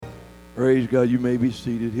Praise God. You may be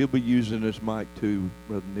seated. He'll be using this mic too,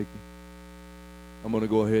 Brother Nicky. I'm going to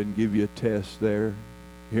go ahead and give you a test there.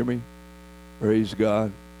 Hear me? Praise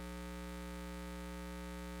God.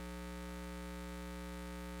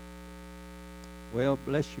 Well,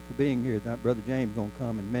 bless you for being here. Now, Brother James is going to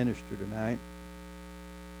come and minister tonight.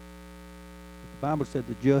 The Bible said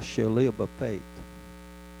the just shall live by faith.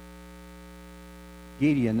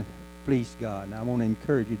 Gideon pleased God. And I want to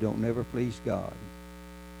encourage you, don't never please God.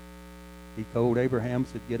 He told Abraham,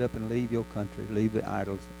 said, get up and leave your country, leave the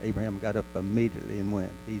idols. Abraham got up immediately and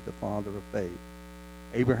went. He's the father of faith.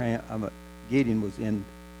 Gideon was in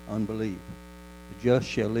unbelief. The just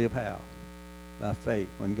shall live how? By faith.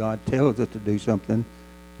 When God tells us to do something,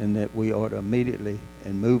 then that we ought to immediately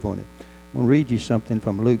and move on it. I'm going to read you something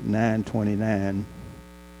from Luke 9:29.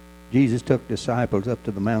 Jesus took disciples up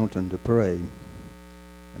to the mountain to pray,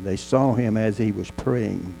 and they saw him as he was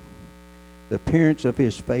praying. The appearance of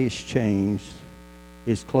his face changed.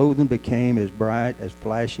 His clothing became as bright as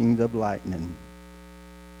flashings of lightning.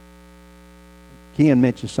 Ken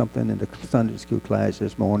mentioned something in the Sunday school class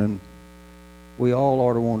this morning. We all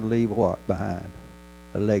ought to want to leave what behind?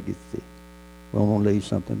 A legacy. We want to leave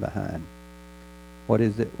something behind. What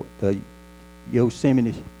is it? The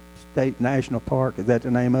Yosemite State National Park, is that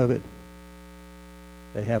the name of it?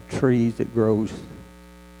 They have trees that grows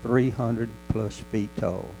 300 plus feet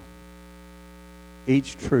tall.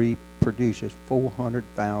 Each tree produces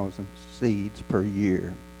 400,000 seeds per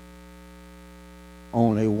year.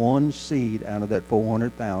 Only one seed out of that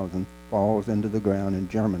 400,000 falls into the ground and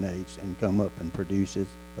germinates and come up and produces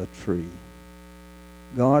a tree.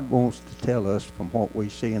 God wants to tell us from what we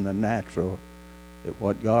see in the natural that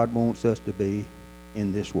what God wants us to be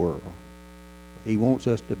in this world. He wants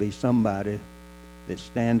us to be somebody that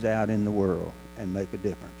stands out in the world and make a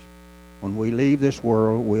difference. When we leave this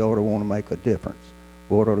world, we ought to want to make a difference.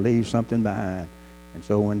 We ought to leave something behind. And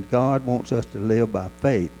so when God wants us to live by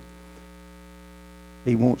faith,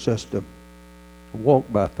 he wants us to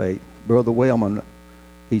walk by faith. Brother Wellman,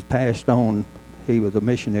 he's passed on. He was a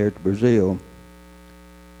missionary to Brazil.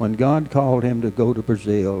 When God called him to go to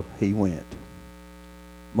Brazil, he went.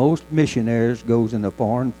 Most missionaries goes in a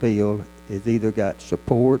foreign field is either got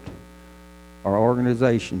support or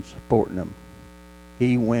organizations supporting them.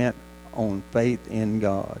 He went on faith in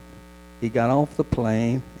God. He got off the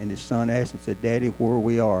plane, and his son asked him, said, Daddy, where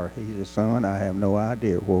we are? He said, son, I have no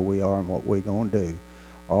idea where we are and what we're going to do.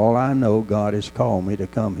 All I know, God has called me to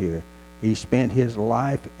come here. He spent his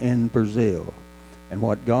life in Brazil. And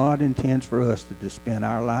what God intends for us to spend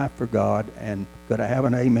our life for God and could I have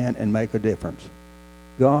an amen and make a difference.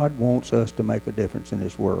 God wants us to make a difference in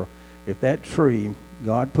this world. If that tree,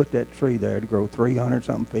 God put that tree there to grow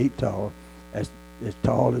 300-something feet tall, as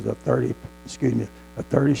tall as a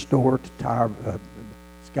 30-story tower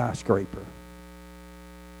skyscraper.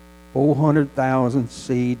 400,000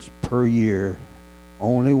 seeds per year.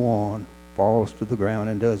 Only one falls to the ground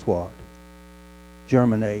and does what?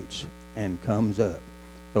 Germinates and comes up.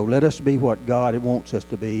 So let us be what God wants us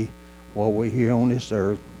to be while we're here on this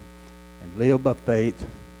earth and live by faith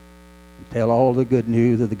and tell all the good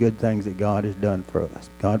news of the good things that God has done for us.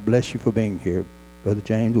 God bless you for being here. Brother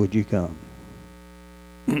James, would you come?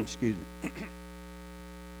 Excuse me.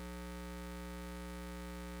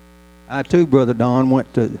 I too, Brother Don,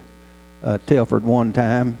 went to Telford one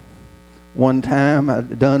time. One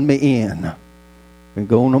time, done me in. And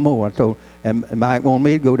go no more. I told, and Mike wanted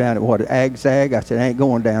me to go down to Ag-Sag. I said, I ain't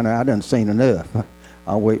going down there. I done seen enough.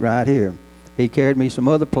 I'll wait right here. He carried me some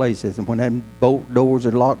other places, and when them bolt doors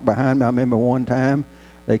had locked behind me, I remember one time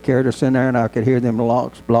they carried us in there, and I could hear them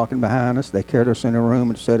locks blocking behind us. They carried us in a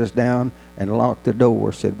room and set us down and locked the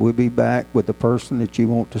door. Said, we'll be back with the person that you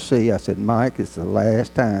want to see. I said, Mike, it's the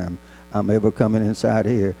last time I'm ever coming inside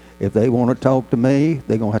here. If they want to talk to me,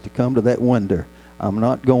 they're going to have to come to that window. I'm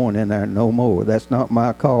not going in there no more. That's not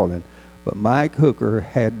my calling. But Mike Hooker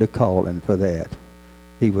had the calling for that.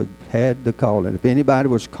 Had the calling. If anybody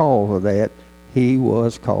was called for that, he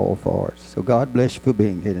was called for it. So God bless you for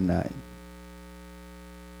being here tonight.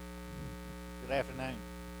 Good afternoon.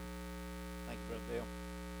 Thank you, Brother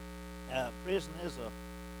Bill. Prison is a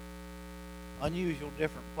unusual,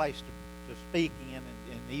 different place to speak in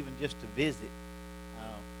and even just to visit.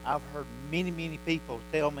 I've heard many, many people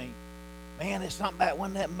tell me, man, it's something about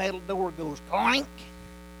when that metal door goes clank,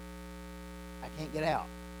 I can't get out.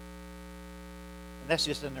 And that's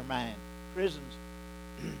just in their mind. Prisons,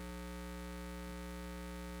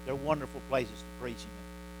 they're wonderful places to preach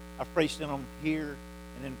in. I've preached in them here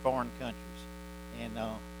and in foreign countries. And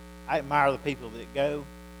I admire the people that go.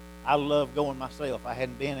 I love going myself. I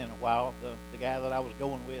hadn't been in a while. The guy that I was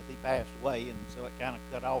going with, he passed away, and so it kind of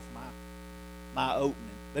cut off my opening.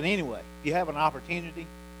 But anyway, if you have an opportunity,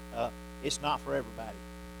 it's not for everybody.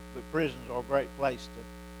 But prisons are a great place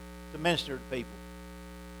to minister to people.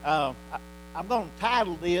 I'm going to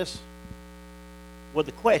title this with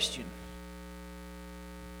a question.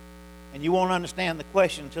 And you won't understand the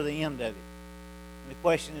question to the end of it. And the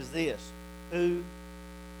question is this: who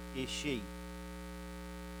is she?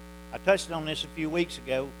 I touched on this a few weeks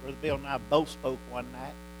ago. Brother Bill and I both spoke one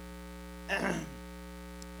night.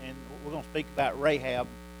 And we're going to speak about Rahab,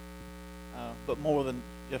 but more than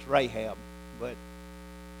just Rahab. But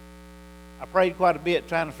I prayed quite a bit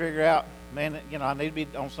trying to figure out, man, I need to be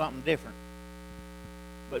on something different.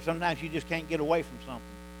 But sometimes you just can't get away from something.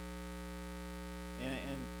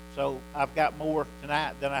 And so I've got more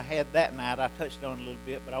tonight than I had that night. I touched on it a little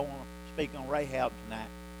bit, but I want to speak on Rahab tonight.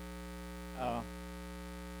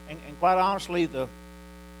 And quite honestly,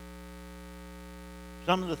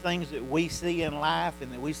 some of the things that we see in life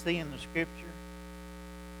and that we see in the Scripture,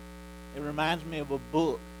 it reminds me of a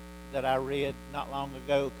book that I read not long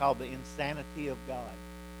ago called The Insanity of God.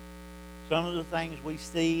 Some of the things we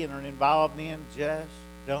see and are involved in just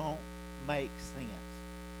don't make sense.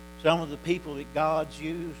 Some of the people that God's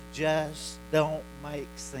used just don't make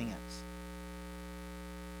sense.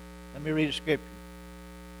 Let me read a scripture.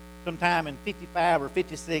 Sometime in 55 or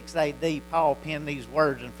 56 A.D., Paul penned these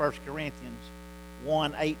words in 1 Corinthians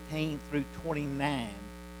 1:18 through 29.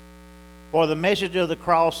 For the message of the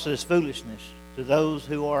cross is foolishness to those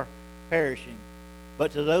who are perishing,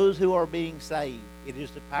 but to those who are being saved, it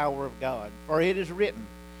is the power of God. For it is written,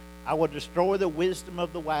 I will destroy the wisdom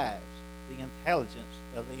of the wise, the intelligence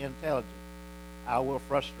of the intelligent I will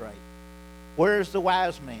frustrate. Where is the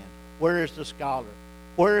wise man? Where is the scholar?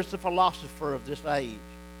 Where is the philosopher of this age?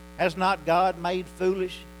 Has not God made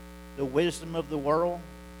foolish the wisdom of the world?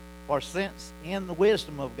 For since in the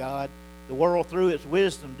wisdom of God, the world through its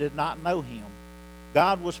wisdom did not know him,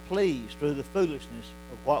 God was pleased through the foolishness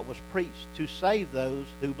of what was preached to save those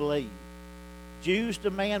who believe. Jews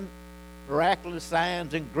demand miraculous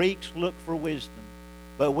signs and Greeks look for wisdom.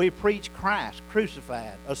 But we preach Christ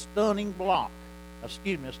crucified, a stumbling block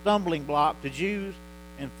to Jews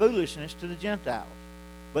and foolishness to the Gentiles.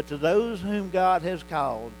 But to those whom God has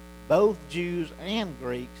called, both Jews and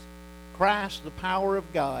Greeks, Christ the power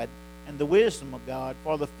of God and the wisdom of God.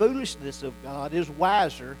 For the foolishness of God is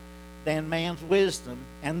wiser than man's wisdom,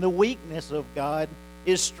 and the weakness of God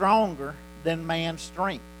is stronger than man's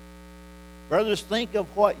strength. Brothers, think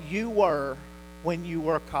of what you were when you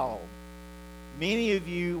were called. Many of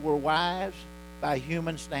you were wise by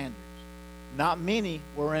human standards. Not many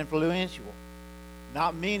were influential.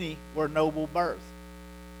 Not many were noble birth.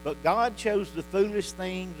 But God chose the foolish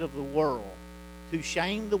things of the world to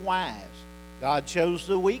shame the wise. God chose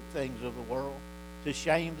the weak things of the world to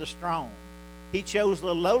shame the strong. He chose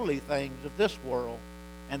the lowly things of this world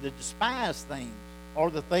and the despised things, or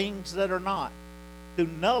the things that are not, to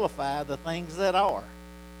nullify the things that are,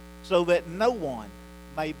 so that no one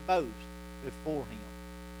may boast before him.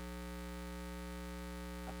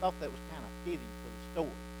 I thought that was kind of fitting for the story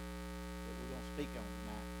that we're going to speak on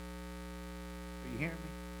tonight. Are you hearing me?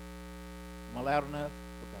 Am I loud enough?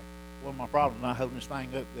 Okay. Well, my problem is not holding this thing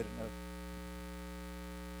up good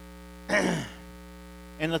enough.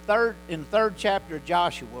 In the third chapter of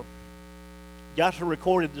Joshua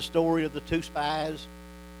recorded the story of the two spies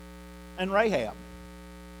and Rahab.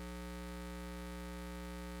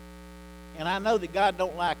 And I know that God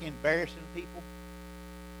don't like embarrassing people,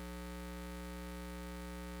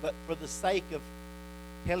 but for the sake of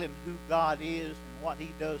telling who God is and what he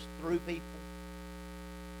does through people,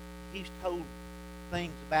 he's told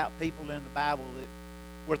things about people in the Bible that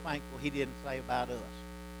we're thankful he didn't say about us.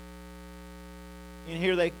 In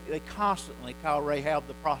here, they constantly call Rahab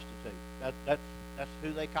the prostitute. That's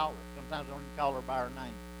who they call her. Sometimes they don't even call her by her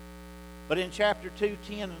name. But in chapter 2,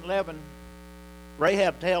 10, and 11,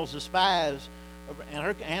 Rahab tells the spies and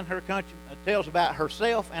her country, tells about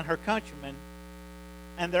herself and her countrymen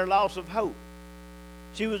and their loss of hope.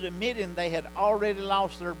 She was admitting they had already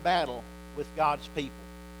lost their battle with God's people.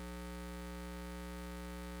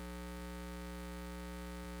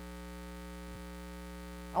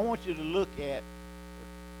 I want you to look at,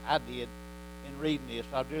 I did in reading this,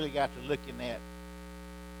 I really got to looking at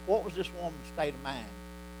what was this woman's state of mind?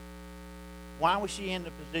 Why was she in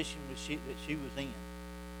the position that she was in?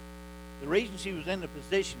 The reason she was in the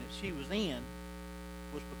position that she was in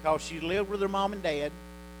was because she lived with her mom and dad,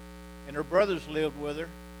 and her brothers lived with her.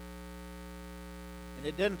 And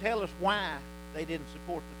it doesn't tell us why they didn't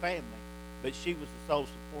support the family, but she was the sole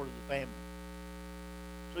support of the family.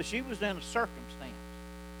 So she was in a circumstance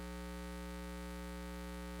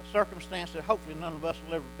that hopefully none of us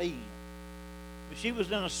will ever be in. But she was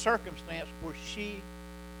in a circumstance where she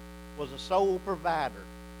was a sole provider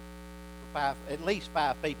for at least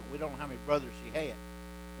five people. We don't know how many brothers she had.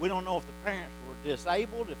 We don't know if the parents were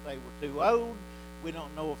disabled, if they were too old. We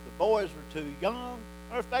don't know if the boys were too young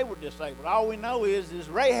or if they were disabled. All we know is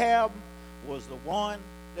Rahab was the one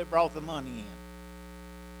that brought the money in.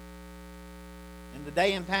 In the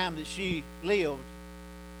day and time that she lived,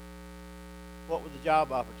 what were the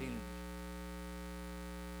job opportunities?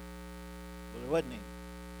 Well, there wasn't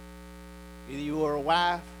any. Either you were a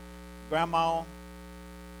wife, grandma,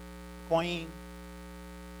 queen,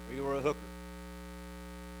 or you were a hooker.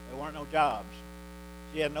 There weren't no jobs.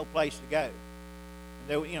 She had no place to go. And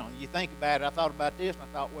there, you think about it, I thought about this, and I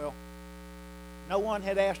thought, well, no one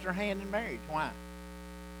had asked her hand in marriage. Why?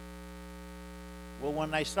 Well,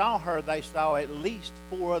 when they saw her, they saw at least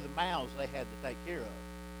 4 other mouths they had to take care of.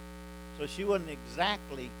 So she wasn't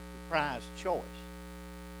exactly the prized choice.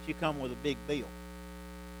 She come with a big bill.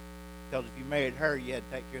 Because if you married her, you had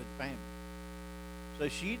to take care of the family. So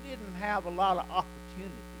she didn't have a lot of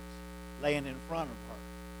opportunities laying in front of her.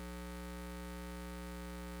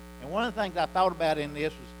 And one of the things I thought about in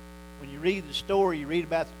this was when you read the story, you read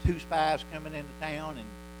about the 2 spies coming into town and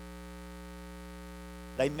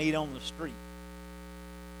they meet on the street.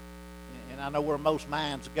 And I know where most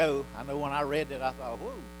minds go. I know when I read that, I thought, whoa,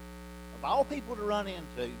 of all people to run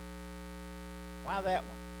into, why that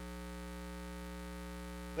one?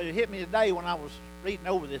 But it hit me today when I was reading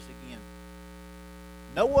over this again.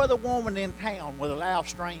 No other woman in town would allow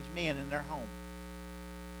strange men in their home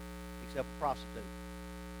except a prostitute.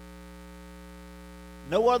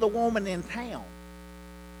 No other woman in town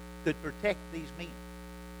could protect these men.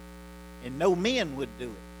 And no men would do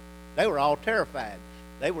it. They were all terrified.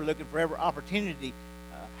 They were looking for every opportunity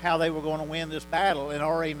how they were going to win this battle, and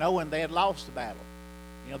already knowing they had lost the battle.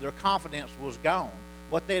 Their confidence was gone.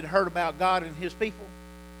 What they had heard about God and His people,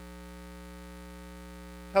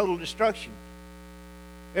 total destruction.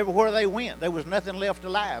 Everywhere they went, there was nothing left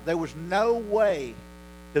alive. There was no way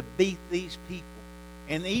to beat these people.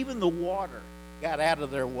 And even the water got out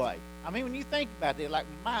of their way. I mean, when you think about it, like,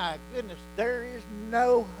 my goodness, there is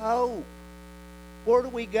no hope. Where do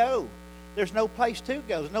we go? There's no place to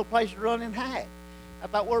go. There's no place to run and hide. I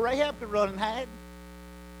thought, well, Rahab could run and hide.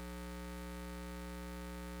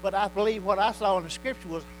 But I believe what I saw in the scripture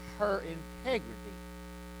was her integrity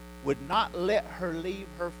would not let her leave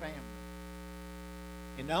her family.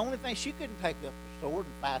 And the only thing, she couldn't take up the sword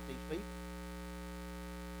and fight these people.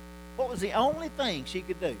 What was the only thing she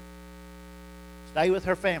could do? Stay with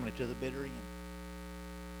her family to the bitter end.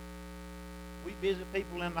 We visit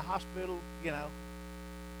people in the hospital,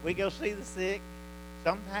 We go see the sick.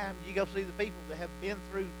 Sometimes you go see the people that have been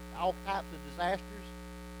through all types of disasters.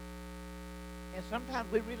 And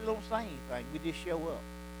sometimes we really don't say anything. We just show up.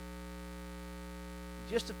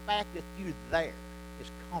 Just the fact that you're there is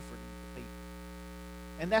comforting to people.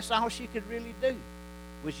 And that's all she could really do,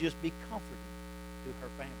 was just be comforting to her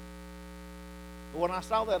family. But when I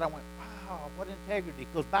saw that, I went, wow, what integrity.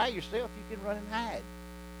 Because by yourself, you can run and hide.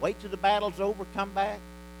 Wait till the battle's over, come back,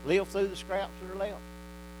 live through the scraps that are left.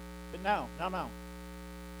 But no.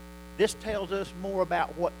 This tells us more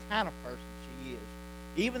about what kind of person she is.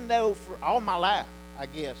 Even though for all my life, I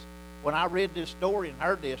guess, when I read this story and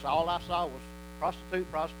heard this, all I saw was prostitute.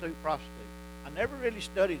 I never really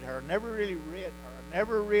studied her, never really read her,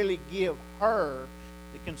 never really give her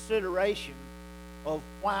the consideration of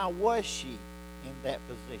why was she in that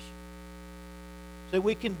position. So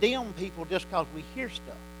we condemn people just because we hear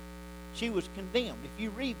stuff. She was condemned. If you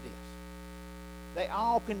read this, they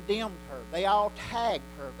all condemned her. They all tagged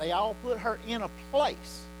her. They all put her in a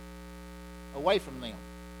place away from them,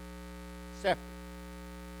 separate.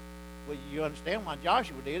 Well, you understand why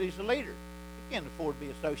Joshua did. He's a leader. He can't afford to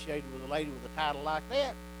be associated with a lady with a title like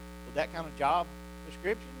that, with that kind of job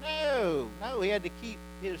description. No, he had to keep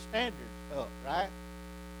his standards up, right?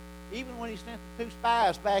 Even when he sent the 2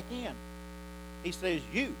 spies back in, he says,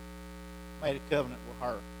 you made a covenant with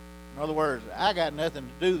her. In other words, I got nothing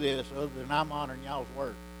to do this other than I'm honoring y'all's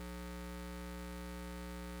word.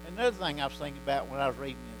 Another thing I was thinking about when I was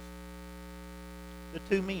reading this,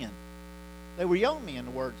 the 2 men. They were young men,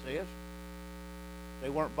 the word says. They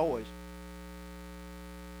weren't boys.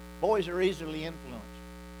 Boys are easily influenced.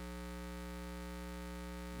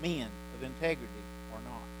 Men of integrity are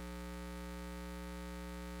not.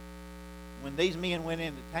 When these men went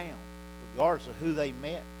into town, regardless of who they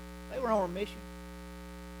met, they were on a mission.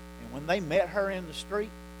 And when they met her in the street,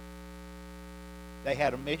 they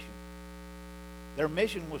had a mission. Their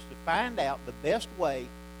mission was to find out the best way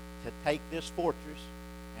to take this fortress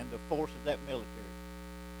and the force of that military.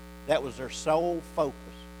 That was their sole focus.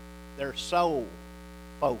 Their sole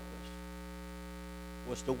focus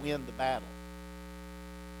was to win the battle.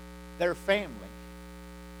 Their family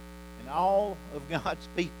and all of God's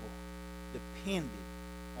people depended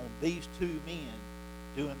on these two men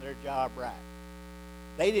doing their job right.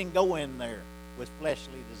 They didn't go in there with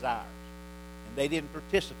fleshly desires, and they didn't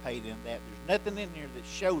participate in that. There's nothing in there that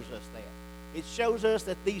shows us that. It shows us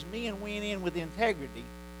that these men went in with integrity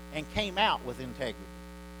and came out with integrity.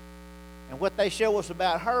 And what they show us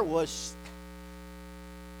about her was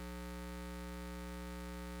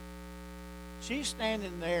she's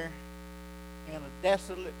standing there in a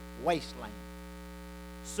desolate wasteland,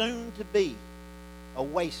 soon to be a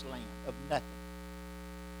wasteland of nothing.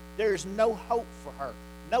 There's no hope for her,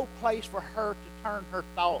 no place for her to turn her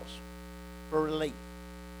thoughts for relief.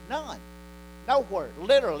 None. Nowhere.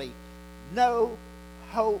 Literally, no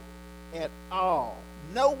hope at all.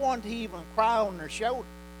 No one to even cry on their shoulder.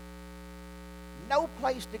 No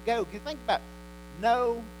place to go. Can you think about it?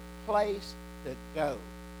 No place to go.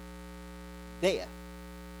 Death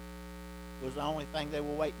was the only thing they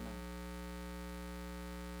were waiting on.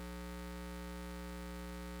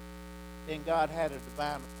 Then God had a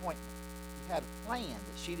divine appointment. He had a plan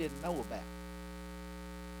that she didn't know about.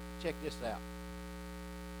 Check this out.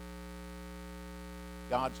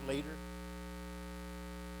 God's leader,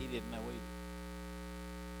 he didn't know either.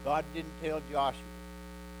 God didn't tell Joshua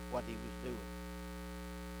what he was doing.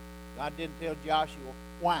 God didn't tell Joshua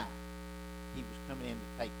why he was coming in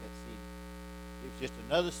to take that city. It was just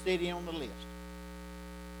another city on the list.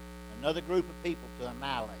 Another group of people to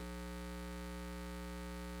annihilate.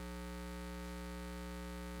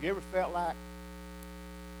 You ever felt like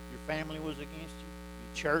your family was against you?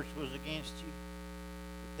 Your church was against you?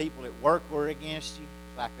 The people at work were against you?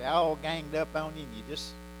 It's like they all ganged up on you and you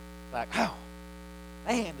just like, oh,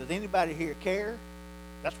 man, does anybody here care?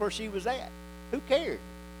 That's where she was at. Who cared?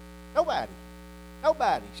 Nobody.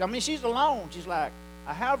 Nobody. I mean, she's alone. She's like,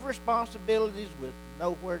 I have responsibilities with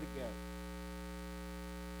nowhere to go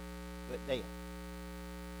but death.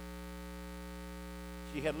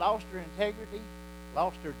 She had lost her integrity,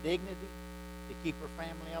 lost her dignity to keep her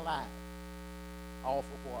family alive. All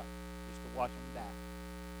for what? Just to watch them die.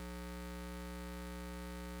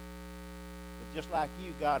 But just like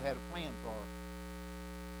you, God had a plan for her.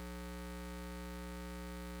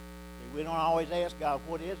 See, we don't always ask God,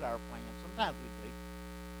 what is our plan? Sometimes we do.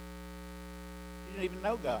 She didn't even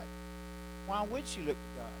know God. Why would she look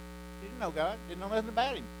to God? She didn't know God. Didn't know nothing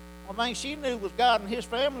about him. One thing she knew was God and his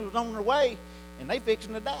family was on their way, and they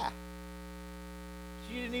fixing to die.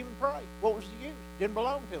 She didn't even pray. What was the use? Didn't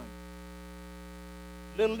belong to him.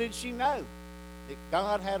 Little did she know that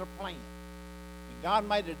God had a plan. And God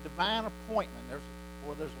made a divine appointment.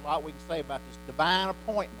 There's a lot we can say about this divine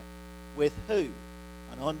appointment. With who?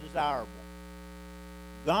 An undesirable.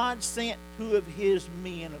 God sent two of his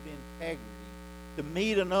men of integrity to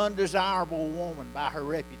meet an undesirable woman by her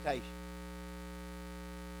reputation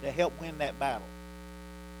to help win that battle.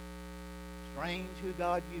 Strange who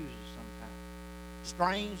God uses sometimes.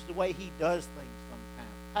 Strange the way he does things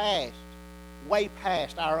sometimes. Way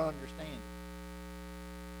past our understanding.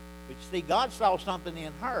 But you see, God saw something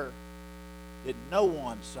in her that no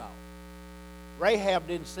one saw. Rahab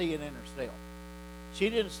didn't see it in herself. She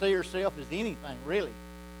didn't see herself as anything, really.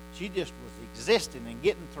 She just was existing and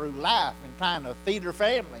getting through life and trying to feed her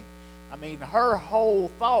family. I mean, her whole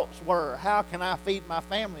thoughts were, how can I feed my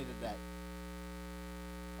family today?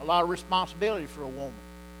 A lot of responsibility for a woman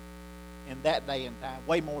in that day and time,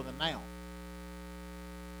 way more than now.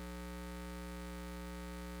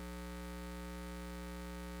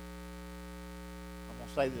 I'm going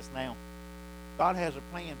to say this now. God has a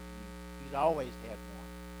plan for you. He's always had one.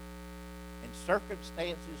 And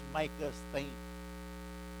circumstances make us think,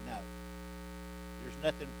 no, there's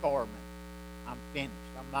nothing for me. I'm finished.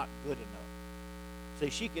 I'm not good enough. See,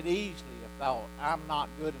 she could easily have thought, I'm not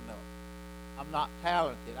good enough. I'm not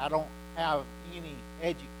talented. I don't have any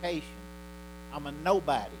education. I'm a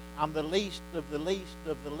nobody. I'm the least of the least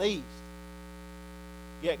of the least.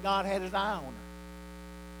 Yet God had his eye on her.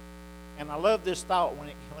 And I love this thought when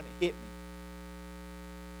it hit me.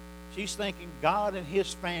 She's thinking God and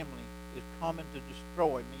his family is coming to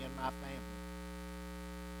destroy me and my family.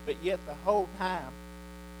 But yet the whole time,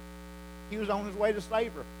 he was on his way to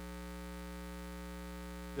save her.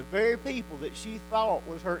 The very people that she thought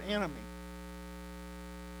was her enemy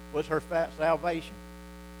was her salvation.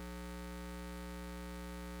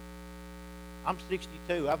 I'm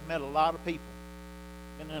 62. I've met a lot of people.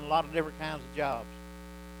 Been in a lot of different kinds of jobs.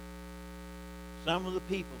 Some of the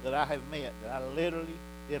people that I have met that I literally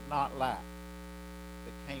did not like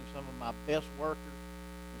became some of my best workers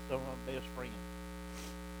and some of my best friends.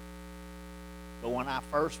 But when I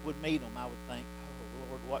first would meet them, I would think, oh,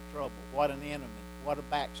 Lord, what trouble, what an enemy, what a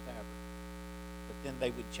backstabber. But then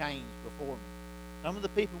they would change before me. Some of the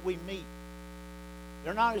people we meet,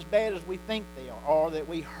 they're not as bad as we think they are, or that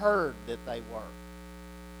we heard that they were.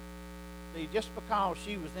 See, just because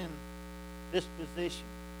she was in this position,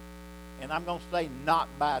 and I'm going to say not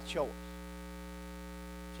by choice,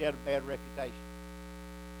 she had a bad reputation.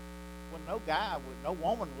 Well, no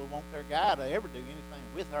woman would want their guy to ever do anything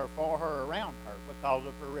with her, for her, around her because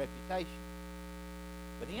of her reputation.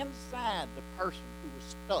 But inside the person who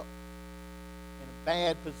was stuck in a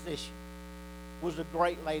bad position was a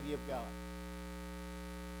great lady of God.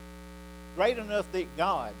 Great enough that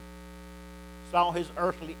God saw his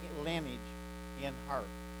earthly lineage in her.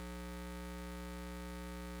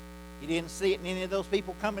 He didn't see it in any of those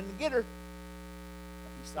people coming to get her,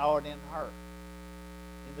 but he saw it in her.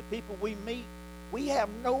 And the people we meet, we have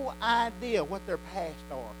no idea what their past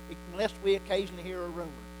are, unless we occasionally hear a rumor.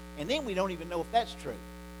 And then we don't even know if that's true.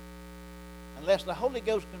 Unless the Holy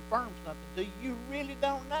Ghost confirms something to you, you really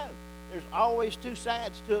don't know. There's always two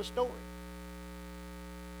sides to a story.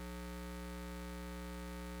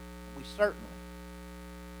 We certainly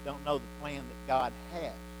don't know the plan that God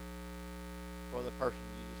has for the person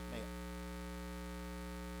you just met.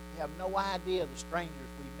 We have no idea the strangers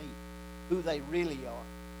we meet, who they really are,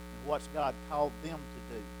 and what's God called them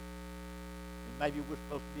to do. And maybe we're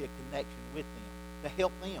supposed to be a connection with them, to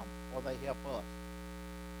help them, or they help us.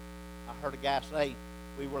 I heard a guy say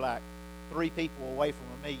we were like 3 people away from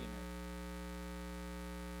a millionaire.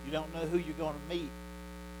 You don't know who you're going to meet.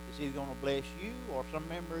 It's either going to bless you or some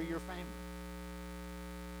member of your family.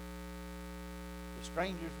 The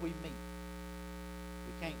strangers we meet,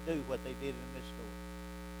 we can't do what they did in this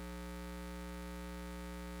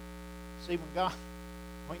story. See,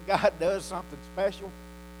 when God does something special,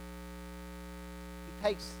 he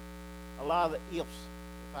takes a lot of the ifs,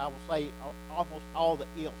 if I will say almost all the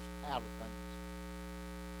ifs out of things.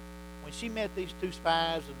 When she met these 2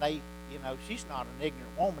 spies, and they, she's not an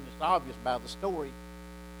ignorant woman, it's obvious by the story.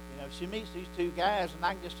 She meets these 2 guys, and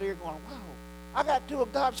I can just see her going, wow, I got 2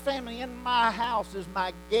 of God's family in my house as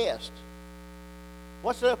my guest.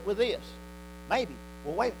 What's up with this?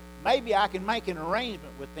 Maybe I can make an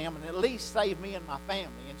arrangement with them and at least save me and my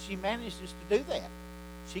family. And she manages to do that.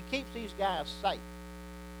 She keeps these guys safe.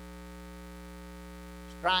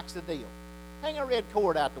 Strikes the deal. Hang a red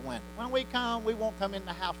cord out the window. When we come, we won't come in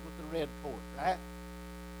the house with the red cord, right?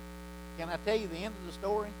 Can I tell you the end of the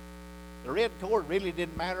story? The red cord really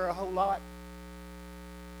didn't matter a whole lot,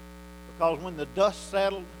 because when the dust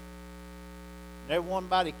settled and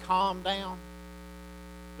everybody calmed down,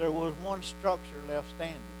 there was one structure left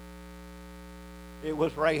standing. It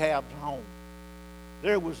was Rahab's home.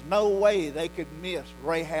 There was no way they could miss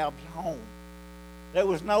Rahab's home. There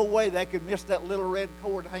was no way they could miss that little red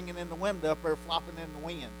cord hanging in the window up there flopping in the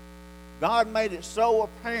wind. God made it so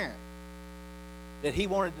apparent that he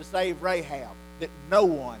wanted to save Rahab that no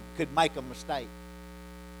one could make a mistake.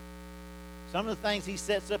 Some of the things he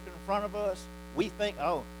sets up in front of us, we think,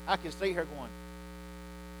 oh, I can see her going,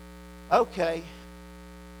 okay,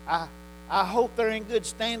 I hope they're in good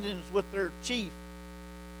standings with their chief.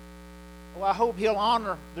 Oh, I hope he'll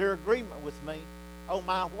honor their agreement with me. Oh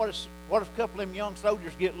my, what if a couple of them young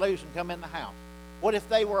soldiers get loose and come in the house? What if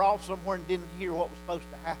they were off somewhere and didn't hear what was supposed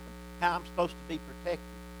to happen? How I'm supposed to be protected?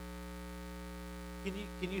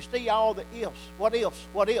 Can you see all the ifs? What ifs?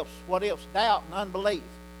 What ifs? What ifs? Doubt and unbelief.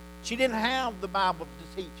 She didn't have the Bible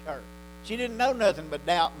to teach her. She didn't know nothing but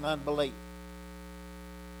doubt and unbelief.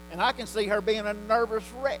 And I can see her being a nervous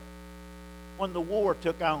wreck when the war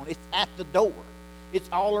took on. It's at the door. It's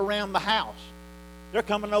all around the house. They're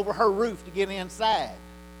coming over her roof to get inside.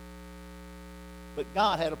 But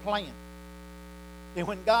God had a plan. And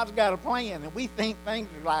when God's got a plan and we think things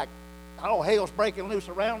are like, oh, hell's breaking loose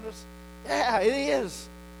around us, yeah, it is.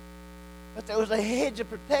 But there was a hedge of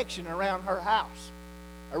protection around her house,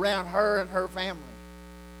 around her and her family.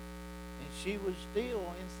 And she was still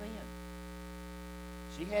in sin.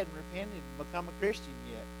 She hadn't repented and become a Christian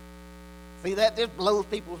yet. See, that just blows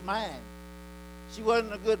people's mind. She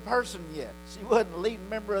wasn't a good person yet. She wasn't a leading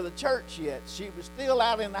member of the church yet. She was still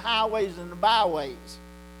out in the highways and the byways.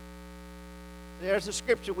 There's a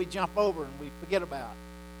scripture we jump over and we forget about.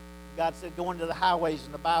 God said, go into the highways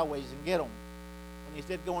and the byways and get them. When he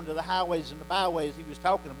said go into the highways and the byways, he was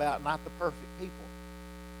talking about not the perfect people,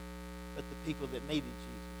 but the people that needed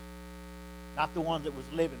Jesus. Not the one that was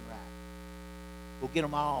living right. We'll get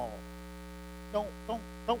them all. Don't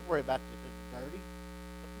worry about that they're dirty.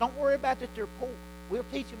 Don't worry about that they're poor. we'll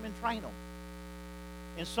teach them and train them.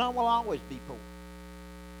 And some will always be poor.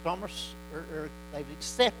 Some they've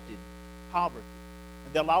accepted poverty,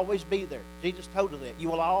 and they'll always be there. Jesus told us that. You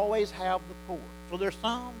will always have the poor. So there's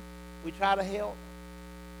some we try to help,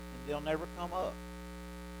 and they'll never come up.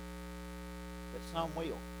 But some will.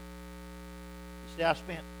 You see, I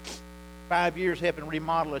spent 5 years helping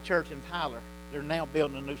remodel a church in Tyler. They're now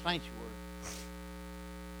building a new sanctuary.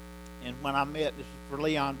 And when I met, this is for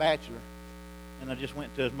Leon Batchelor, and I just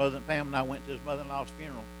went to his mother and family, and I went to his mother-in-law's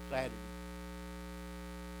funeral Saturday.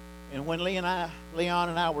 And when Leon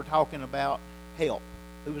and I were talking about help,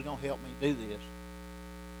 who was going to help me do this,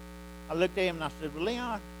 I looked at him and I said, well,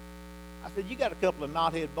 Leon, I said, you got a couple of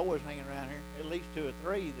knothead boys hanging around here, at least 2 or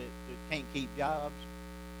 3 that can't keep jobs.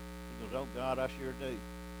 He goes, oh, God, I sure do.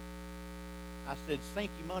 I said, sink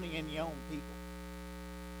your money in your own people.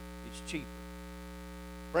 It's cheaper.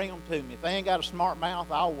 Bring them to me. If they ain't got a smart mouth,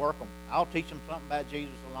 I'll work them. I'll teach them something about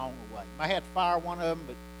Jesus along the way. I had to fire one of them,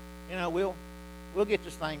 but, we'll get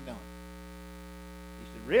this thing done. He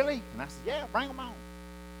said, really? And I said, yeah, bring them on.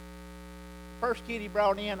 First kid he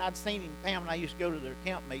brought in, I'd seen him. Pam and I used to go to their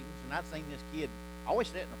camp meetings, and I'd seen this kid always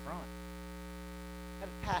sit in the front.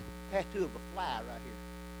 Had a tattoo of a fly right here.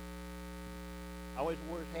 Always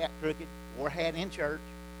wore his hat crooked, wore a hat in church.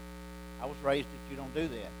 I was raised that you don't do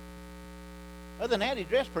that. Other than that, he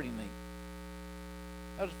dressed pretty neat.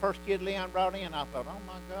 That was the first kid Leon brought in. I thought, oh,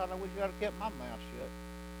 my God, I wish I'd have kept my mouth shut.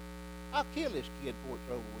 I'll kill this kid before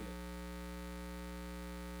it's over with.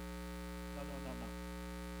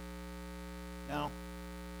 No. Now,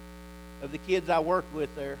 of the kids I worked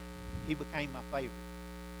with there, he became my favorite.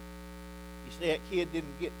 You see, that kid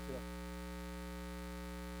didn't get to...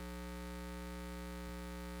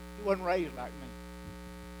 He wasn't raised like me.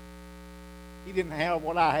 He didn't have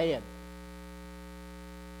what I had.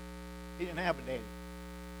 He didn't have a daddy.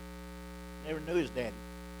 Never knew his daddy.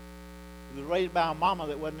 He was raised by a mama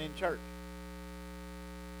that wasn't in church.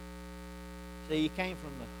 See, he came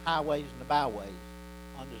from the highways and the byways,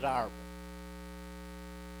 undesirable,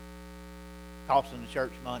 costing the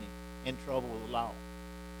church money, in trouble with the law.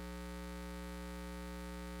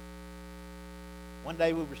 One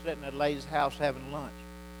day we were sitting at a lady's house having lunch.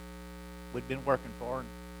 We'd been working for her, and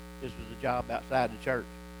this was a job outside the church.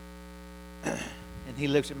 And he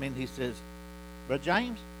looks at me and he says, Brother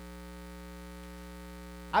James,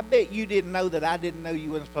 I bet you didn't know that I didn't know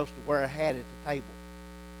you weren't supposed to wear a hat at the table.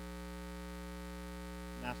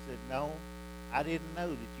 And I said, no, I didn't know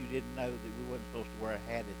that you didn't know that we wasn't supposed to wear a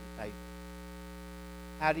hat at the table.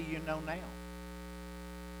 How do you know now? I'm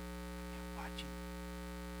watching.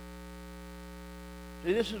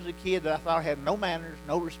 See, this was a kid that I thought had no manners,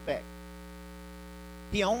 no respect.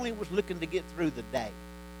 He only was looking to get through the day.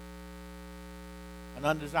 An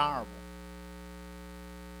undesirable.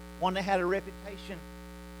 One that had a reputation,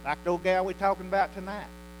 like the old gal we're talking about tonight.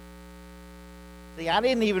 See, I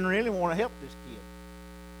didn't even really want to help this kid.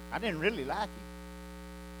 I didn't really like him.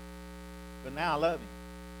 But now I love him.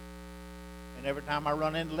 And every time I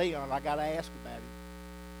run into Leon, I got to ask about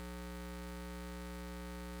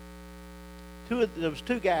him. There was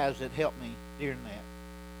 2 guys that helped me during that.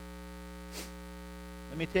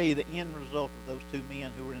 Let me tell you the end result of those 2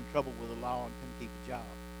 men who were in trouble with the law and couldn't keep a job.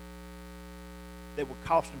 They were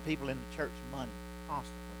costing people in the church money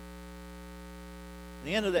constantly.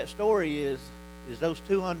 The end of that story is those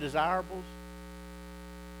 2 undesirables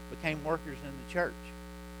became workers in the church.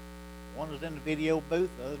 One was in the video booth,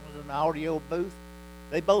 the other was in the audio booth.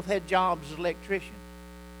 They both had jobs as electricians,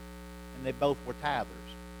 and they both were tithers.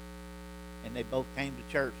 And they both came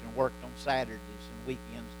to church and worked on Saturdays and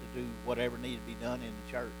weekends to do whatever needed to be done in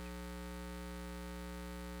the church.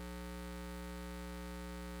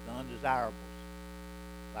 The undesirables,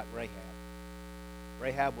 like Rahab.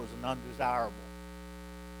 Rahab was an undesirable.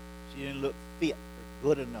 She didn't look fit or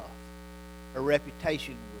good enough. Her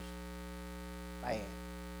reputation was bad.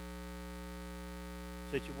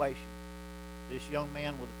 Situation. This young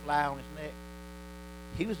man with a fly on his neck,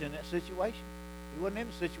 he was in that situation. He wasn't in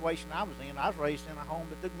the situation I was in. I was raised in a home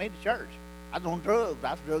that took me to church. I was on drugs.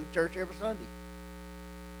 I was drugged to church every Sunday.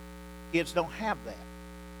 Kids don't have that.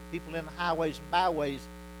 People in the highways and byways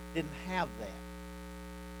didn't have that.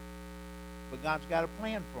 But God's got a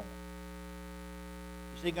plan for them.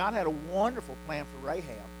 You see, God had a wonderful plan for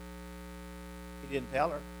Rahab. He didn't tell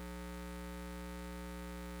her.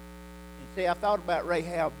 And see, I thought about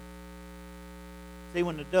Rahab. See,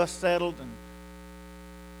 when the dust settled and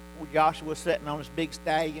old Joshua was sitting on his big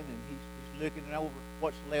stallion and he's looking over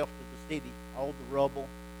what's left of the city, all the rubble,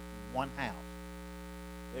 and one house.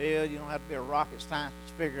 Well, you don't have to be a rocket scientist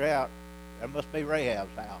to figure out that must be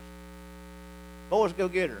Rahab's house. Boys, go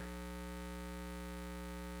get her.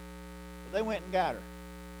 So they went and got her.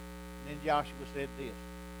 And then Joshua said this.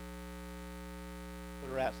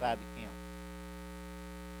 Put her outside the camp.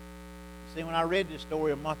 See, when I read this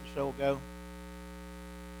story a month or so ago,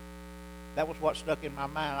 that was what stuck in my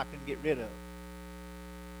mind I couldn't get rid of.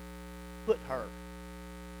 Put her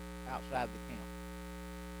outside the camp.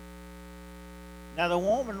 Now, the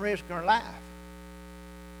woman risked her life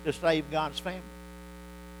to save God's family.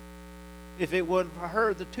 If it wasn't for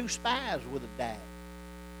her, the 2 spies would have died.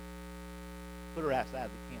 Put her outside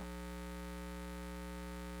the camp.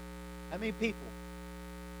 How many people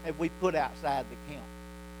have we put outside the camp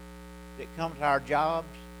that come to our jobs,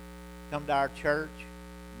 come to our church,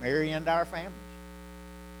 marry into our families?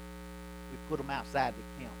 We put them outside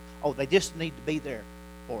the camp. Oh, they just need to be there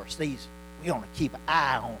for a season. We want to keep an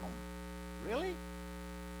eye on them. Really?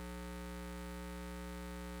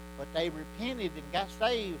 But they repented and got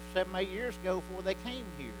saved 7, 8 years ago before they came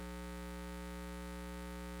here.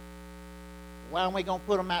 Why aren't we going to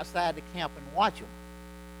put them outside the camp and watch them?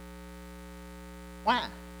 Why?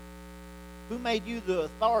 Who made you the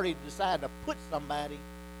authority to decide to put somebody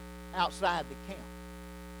outside the camp?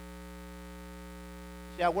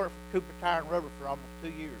 See, I worked for Cooper Tire and Rubber for almost 2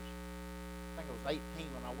 years. I think I was 18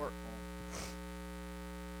 when I worked for them.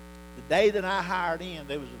 The day that I hired in,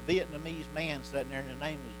 there was a Vietnamese man sitting there, and his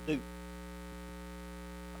name was Duke.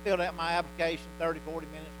 I filled out my application, 30, 40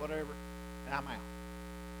 minutes, whatever, and I'm out.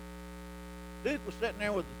 Duke was sitting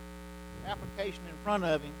there with the application in front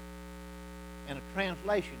of him and a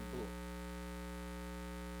translation book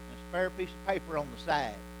and a spare piece of paper on the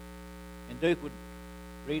side. And Duke would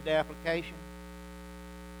read the application,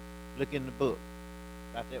 look in the book,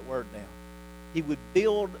 write that word down. He would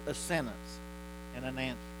build a sentence and an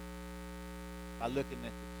answer by looking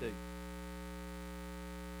at the 2.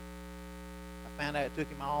 I found out it took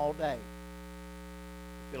him all day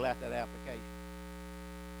to fill out that application.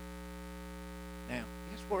 Now,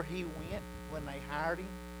 guess where he went when they hired him?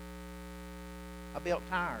 I built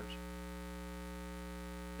tires.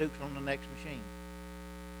 Duke's on the next machine.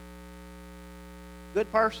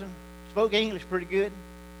 Good person. Spoke English pretty good.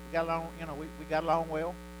 We got along, we got along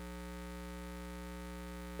well.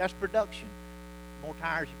 That's production. The more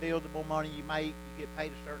tires you build, the more money you make. You get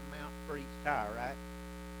paid a certain amount for each tire, right?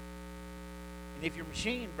 And if your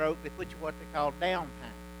machine broke, they put you what they call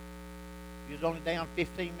downtime. If you was only down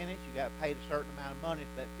 15 minutes, you got paid a certain amount of money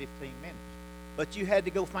for that 15 minutes. But you had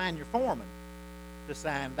to go find your foreman to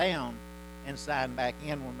sign down and sign back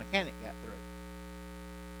in when the mechanic got through.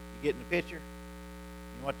 You getting the picture?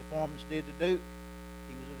 You know what the foreman did to Duke?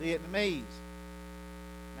 He was a Vietnamese.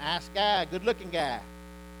 Nice guy, good-looking guy.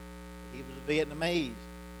 He was a Vietnamese.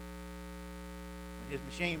 When his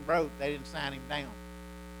machine broke, they didn't sign him down.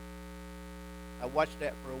 I watched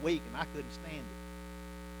that for a week, and I couldn't stand it.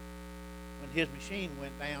 When his machine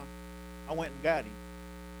went down, I went and got him.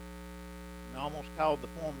 And I almost called the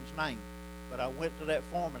foreman's name. But I went to that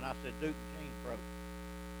foreman, I said, Duke, machine broke.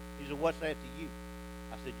 He said, what's that to you?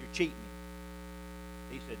 I said, you're cheating him.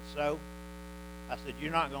 He said, so? I said,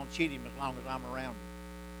 you're not going to cheat him as long as I'm around him.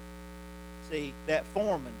 See, that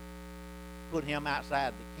foreman put him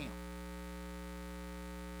outside the camp.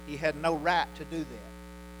 He had no right to do that.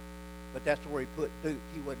 But that's where he put Duke.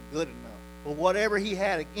 He wasn't good enough. But whatever he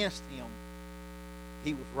had against him,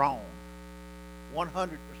 he was wrong.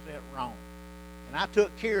 100% wrong. And I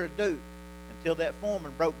took care of Duke until that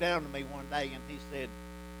foreman broke down to me one day and he said,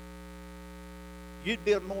 you'd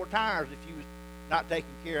build more tires if you was not taking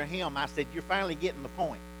care of him. I said, you're finally getting the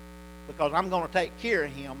point, because I'm going to take care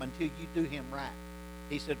of him until you do him right.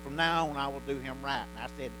 He said, from now on, I will do him right. And I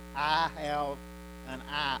said, I have an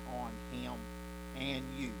eye on him and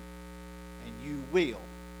you will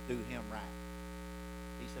do him right.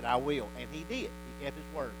 He said, I will. And he did. He kept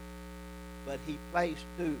his word. But he placed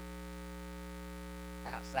Duke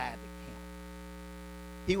outside the camp.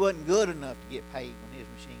 He wasn't good enough to get paid when his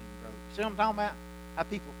machine broke. See what I'm talking about? How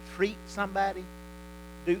people treat somebody?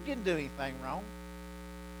 Duke didn't do anything wrong.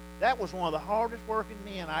 That was one of the hardest working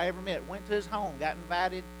men I ever met. Went to his home, got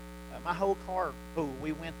invited. My whole car pool,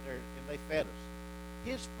 we went there and they fed us.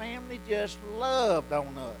 His family just loved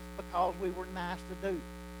on us because we were nice to Duke.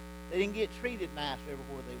 They didn't get treated nice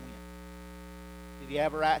everywhere they went. Did he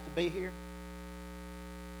have a right to be here?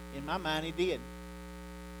 In my mind, he did.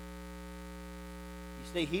 You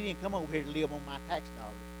see, he didn't come over here to live on my tax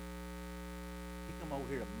dollars. He come over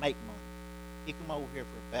here to make money. He come over here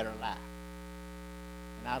for a better life.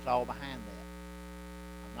 And I was all behind that.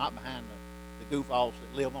 I'm not behind the goofballs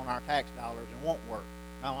that live on our tax dollars and won't work.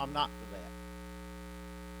 No, I'm not for that.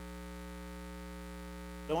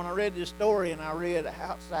 So when I read this story and I read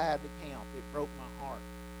outside the camp, it broke my heart.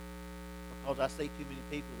 Because I see too many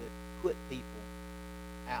people that put people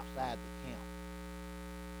outside the camp.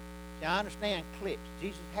 See, I understand cliques.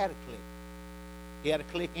 Jesus had a clique. He had a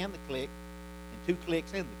clique in the clique and 2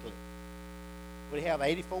 cliques in the clique. Would he have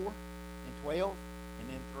 84 and 12 and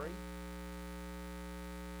then 3?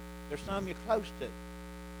 There's some you're close to, and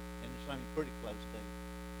there's some you're pretty close to.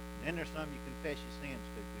 And then there's some you confess your sins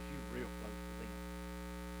to because you're real close to them.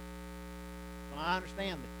 So I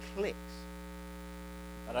understand the cliques,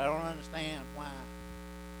 but I don't understand why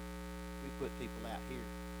we put people out here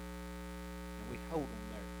and we hold them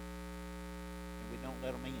there and we don't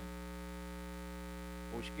let them in.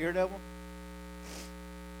 Are we scared of them?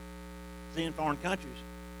 See, in foreign countries,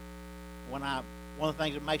 one of the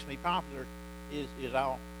things that makes me popular is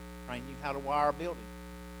I'll train you how to wire a building.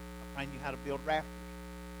 I'll train you how to build rafters.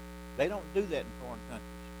 They don't do that in foreign countries.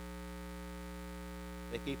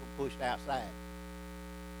 They keep them pushed outside,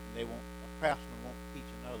 and a craftsman won't teach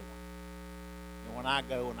another one. And when I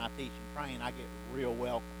go and I teach and train, I get real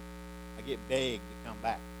welcome. I get begged to come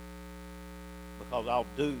back because I'll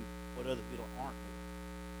do what other people aren't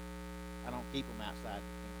doing. I don't keep them outside the camp.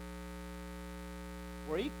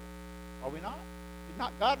 We're equal, are we not?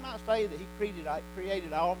 God might say that He created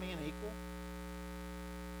all men equal.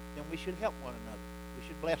 Then we should help one another. We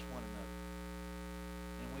should bless one another,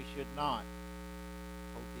 and we should not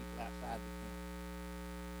hold people outside the camp.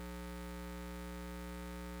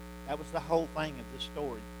 That was the whole thing of this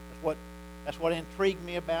story. That's what intrigued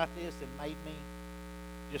me about this and made me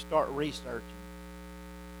just start researching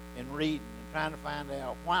and reading and trying to find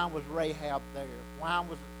out why was Rahab there? Why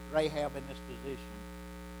was Rahab in this position?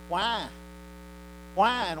 Why?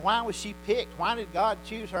 Why? And why was she picked? Why did God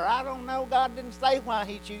choose her? I don't know. God didn't say why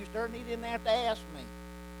He chose her, and He didn't have to ask me.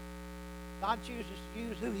 God chooses to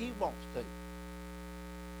use who He wants to.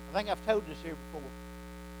 I think I've told this here before.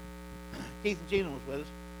 Keith and Gina was with us,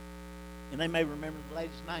 and they may remember the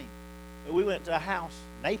lady's name. But we went to a house,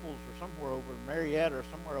 Naples or somewhere over in Marietta or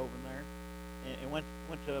somewhere over in there, and went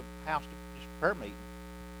to a house to just prayer meeting.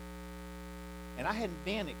 And I hadn't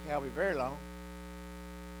been at Calvary very long.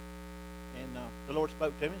 And the Lord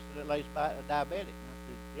spoke to me and said, that lady's diabetic. And I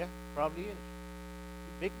said, yeah, probably is.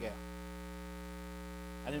 She's a big gal.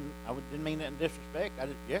 I didn't mean that in disrespect. I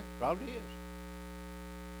just, yeah, probably is.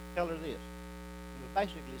 Tell her this. It was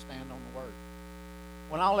basically stand on the word.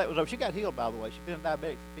 When all that was over, she got healed, by the way. She'd been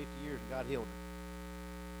diabetic for 50 years, and God healed her.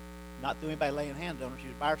 Not through anybody laying hands on her. She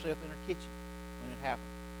was by herself in her kitchen when it happened.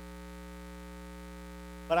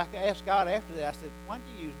 But I asked God after that, I said, why did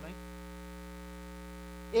you use me?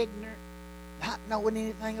 Ignorant, not knowing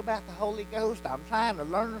anything about the Holy Ghost. I'm trying to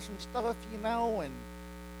learn some stuff, and I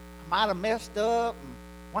might have messed up. And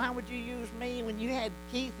why would you use me when you had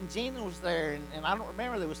Keith and Gina was there? And I don't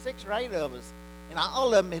remember, there was 6 or 8 of us. And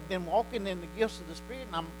all of them had been walking in the gifts of the Spirit.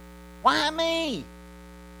 And why me? You're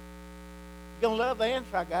going to love the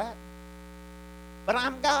answer I got. But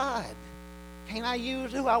I'm God. Can't I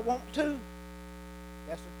use who I want to?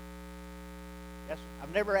 Yes, sir. Yes, sir.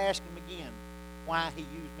 I've never asked Him again why He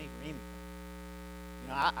used me for anything.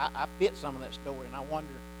 I fit some of that story, and I wonder,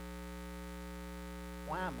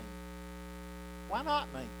 why me? Why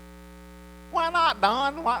not me? Why not,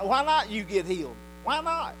 Don? Why not you get healed? Why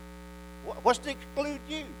not? What's to exclude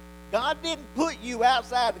you? God didn't put you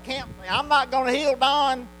outside the camp. I'm not going to heal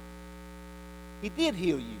Don. He did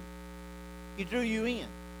heal you. He drew you in.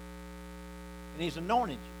 And He's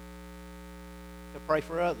anointed you to pray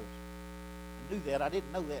for others. I knew that. I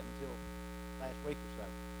didn't know that until last week or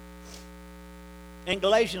so. In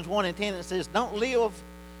Galatians 1:10 it says, don't live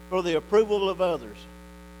for the approval of others.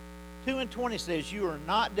 2:20 says, you are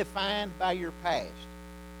not defined by your past.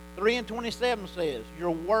 3:27 says,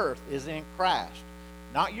 your worth is in Christ,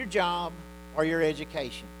 not your job or your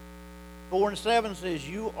education. 4:7 says,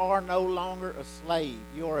 you are no longer a slave.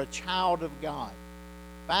 You are a child of God.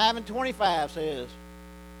 5:25 says,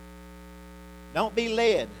 don't be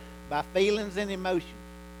led by feelings and emotions,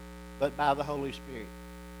 but by the Holy Spirit.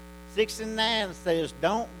 6:9 says,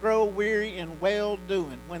 don't grow weary in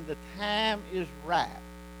well-doing. When the time is right,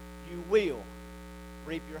 you will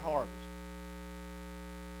reap your harvest.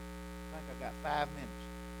 I think I've got 5 minutes.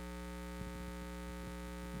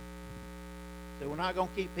 So we're not going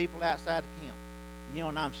to keep people outside the camp.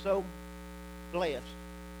 And I'm so blessed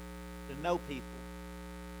to know people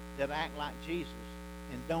that act like Jesus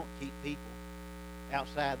and don't keep people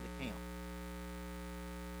outside the camp.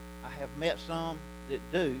 I have met some that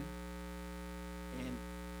do,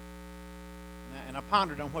 and I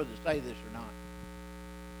pondered on whether to say this or not.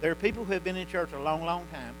 There are people who have been in church a long, long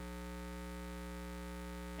time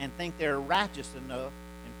and think they're righteous enough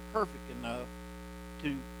and perfect enough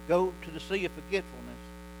to go to the sea of forgetfulness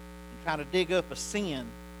and try to dig up a sin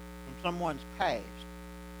from someone's past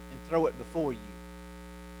and throw it before you.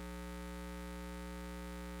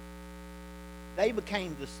 They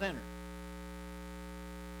became the sinner,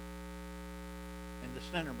 and the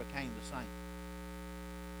sinner became the saint.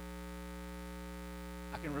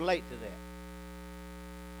 I can relate to that.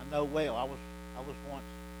 I know well. I was once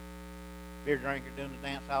a beer drinker doing the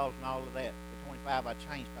dance halls and all of that. At 25, I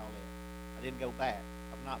changed all that. I didn't go back.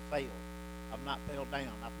 I've not failed. I've not fell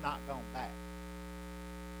down. I've not gone back.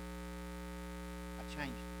 I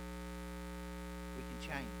changed it. We can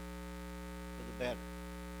change for the better.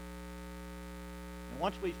 And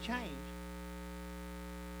once we've changed,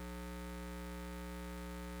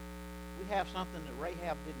 we have something that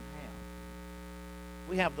Rahab didn't have.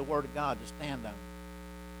 We have the Word of God to stand on.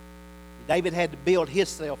 David had to build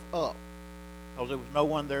himself up because there was no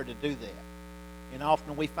one there to do that. And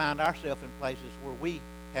often we find ourselves in places where we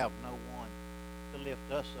have no one to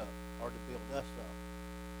lift us up or to build us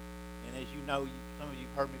up. And as you know, some of you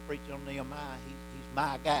have heard me preach on Nehemiah. He's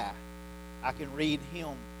my guy. I can read him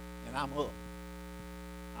and I'm up.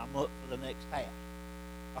 I'm up for the next task.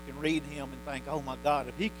 I can read him and think, oh my God,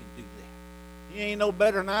 if he can do that. He ain't no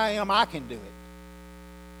better than I am, I can do it.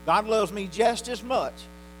 God loves me just as much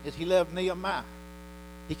as he loved Nehemiah.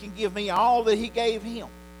 He can give me all that he gave him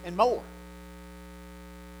and more.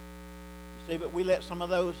 You see, but we let some of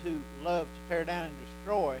those who love to tear down and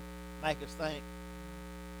destroy make us think,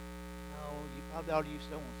 oh, you probably ought to use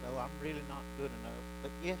so-and-so. I'm really not good enough.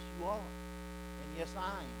 But yes, you are. And yes, I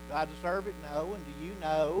am. Do I deserve it? No. And do you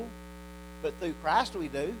know? But through Christ we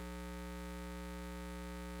do.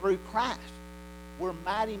 Through Christ, we're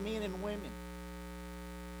mighty men and women.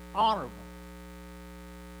 Honorable.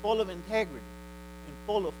 Full of integrity. And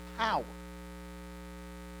full of power.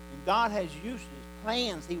 And God has uses,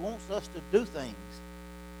 plans. He wants us to do things.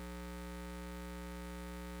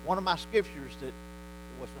 One of my scriptures that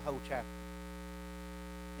was the whole chapter.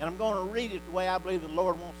 And I'm going to read it the way I believe the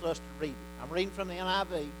Lord wants us to read it. I'm reading from the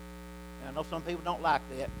NIV. And I know some people don't like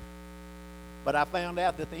that. But I found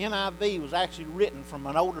out that the NIV was actually written from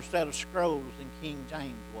an older set of scrolls than King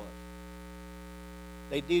James was.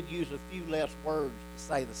 They did use a few less words to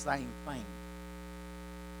say the same thing.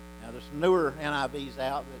 Now, there's newer NIVs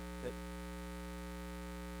out that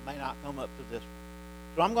may not come up to this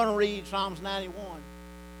one. So I'm going to read Psalms 91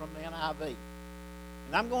 from the NIV.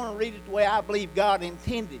 And I'm going to read it the way I believe God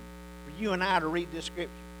intended for you and I to read this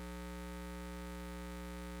scripture.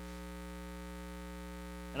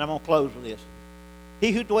 And I'm going to close with this.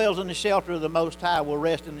 He who dwells in the shelter of the Most High will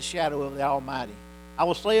rest in the shadow of the Almighty. I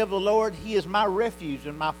will say of the Lord, He is my refuge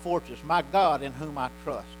and my fortress, my God in whom I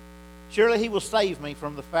trust. Surely He will save me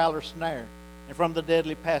from the fowler's snare and from the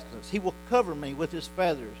deadly pestilence. He will cover me with His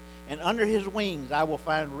feathers, and under His wings I will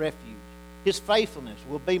find refuge. His faithfulness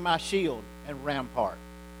will be my shield and rampart.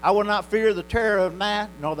 I will not fear the terror of night,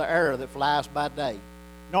 nor the arrow that flies by day,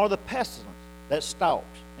 nor the pestilence that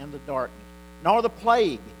stalks in the darkness, nor the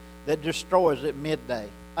plague that destroys at midday.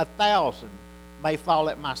 1,000 may fall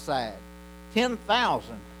at my side,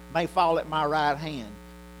 10,000 may fall at my right hand,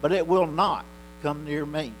 but it will not come near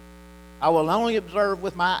me. I will only observe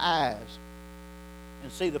with my eyes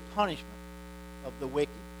and see the punishment of the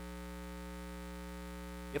wicked.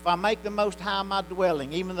 If I make the Most High my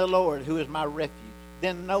dwelling, even the Lord, who is my refuge,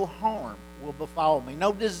 then no harm will befall me.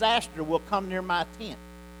 No disaster will come near my tent.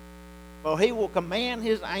 For He will command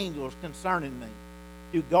His angels concerning me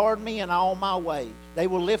to guard me in all my ways. They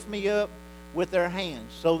will lift me up with their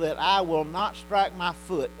hands so that I will not strike my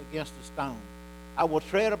foot against a stone. I will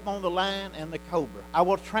tread upon the lion and the cobra. I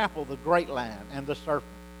will trample the great lion and the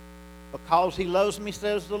serpent. Because He loves me,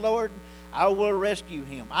 says the Lord, I will rescue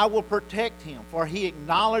him. I will protect him, for he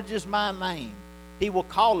acknowledges my name. He will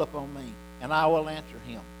call upon me, and I will answer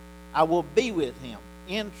him. I will be with him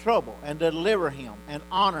in trouble and deliver him and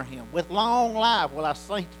honor him. With long life will I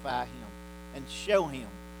sanctify him and show him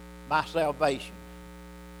my salvation.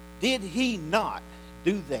 Did He not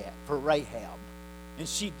do that for Rahab? And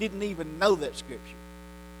she didn't even know that scripture.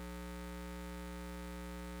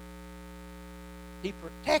 He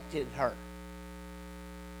protected her.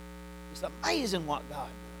 It's amazing what God does.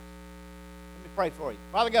 Let me pray for you.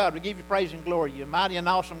 Father God, we give you praise and glory. You're mighty and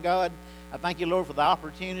awesome God. I thank you, Lord, for the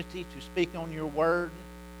opportunity to speak on your word.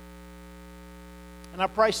 And I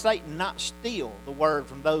pray Satan not steal the word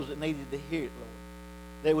from those that needed to hear it, Lord.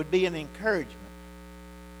 There would be an encouragement.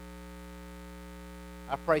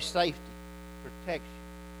 I pray safety, protection,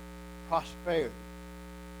 prosperity,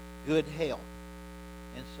 good health,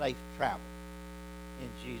 and safe travel. In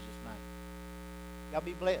Jesus' name. God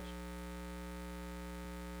be blessed.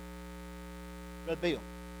 Brother Bill,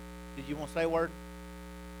 did you want to say a word?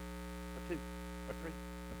 Or two? Or three?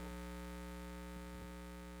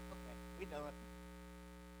 come up and